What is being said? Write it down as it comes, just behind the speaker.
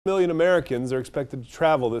Million Americans are expected to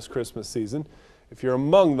travel this Christmas season. If you're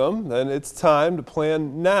among them, then it's time to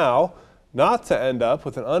plan now not to end up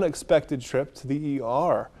with an unexpected trip to the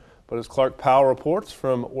ER. But as Clark Powell reports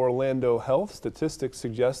from Orlando Health, statistics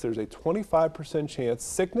suggest there's a 25% chance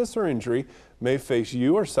sickness or injury may face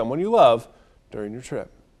you or someone you love during your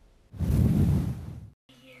trip.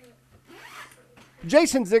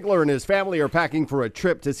 Jason Ziegler and his family are packing for a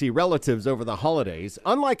trip to see relatives over the holidays.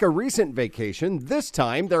 Unlike a recent vacation, this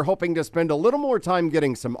time they're hoping to spend a little more time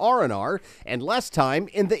getting some R&R and less time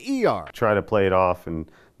in the ER. Try to play it off,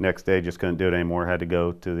 and next day just couldn't do it anymore. Had to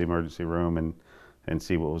go to the emergency room and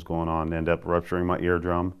see what was going on. Ended up rupturing my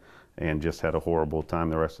eardrum and just had a horrible time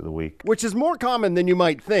the rest of the week. Which is more common than you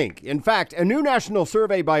might think. In fact, a new national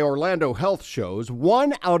survey by Orlando Health shows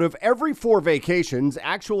 1 out of every 4 vacations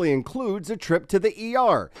actually includes a trip to the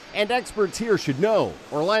ER. And experts here should know,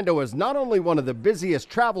 Orlando is not only one of the busiest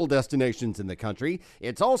travel destinations in the country,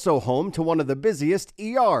 it's also home to one of the busiest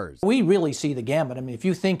ERs. We really see the gamut. I mean, if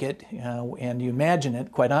you think it and you imagine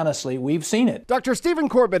it, quite honestly, we've seen it. Dr. Stephen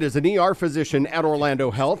Corbett is an ER physician at Orlando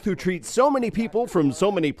Health who treats so many people from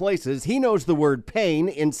so many places. He knows the word pain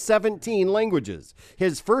in 17 languages.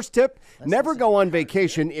 His first tip, never go on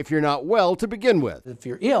vacation if you're not well to begin with. If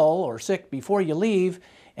you're ill or sick before you leave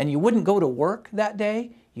and you wouldn't go to work that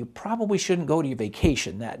day, you probably shouldn't go to your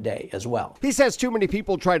vacation that day as well. He says too many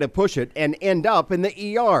people try to push it and end up in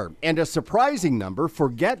the ER, and a surprising number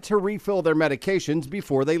forget to refill their medications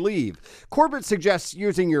before they leave. Corbett suggests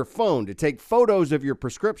using your phone to take photos of your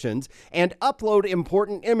prescriptions and upload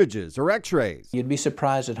important images or x-rays. You'd be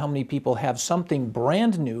surprised at how many people have something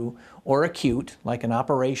brand new or acute, like an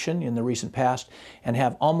operation in the recent past, and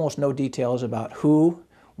have almost no details about who,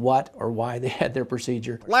 what, or why they had their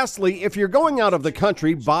procedure. Lastly, if you're going out of the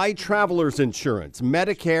country, buy traveler's insurance.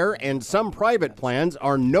 Medicare and some private plans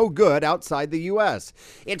are no good outside the U.S.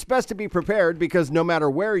 It's best to be prepared because no matter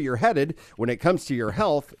where you're headed, when it comes to your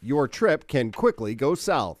health, your trip can quickly go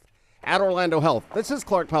south. At Orlando Health, this is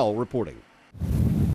Clark Powell reporting.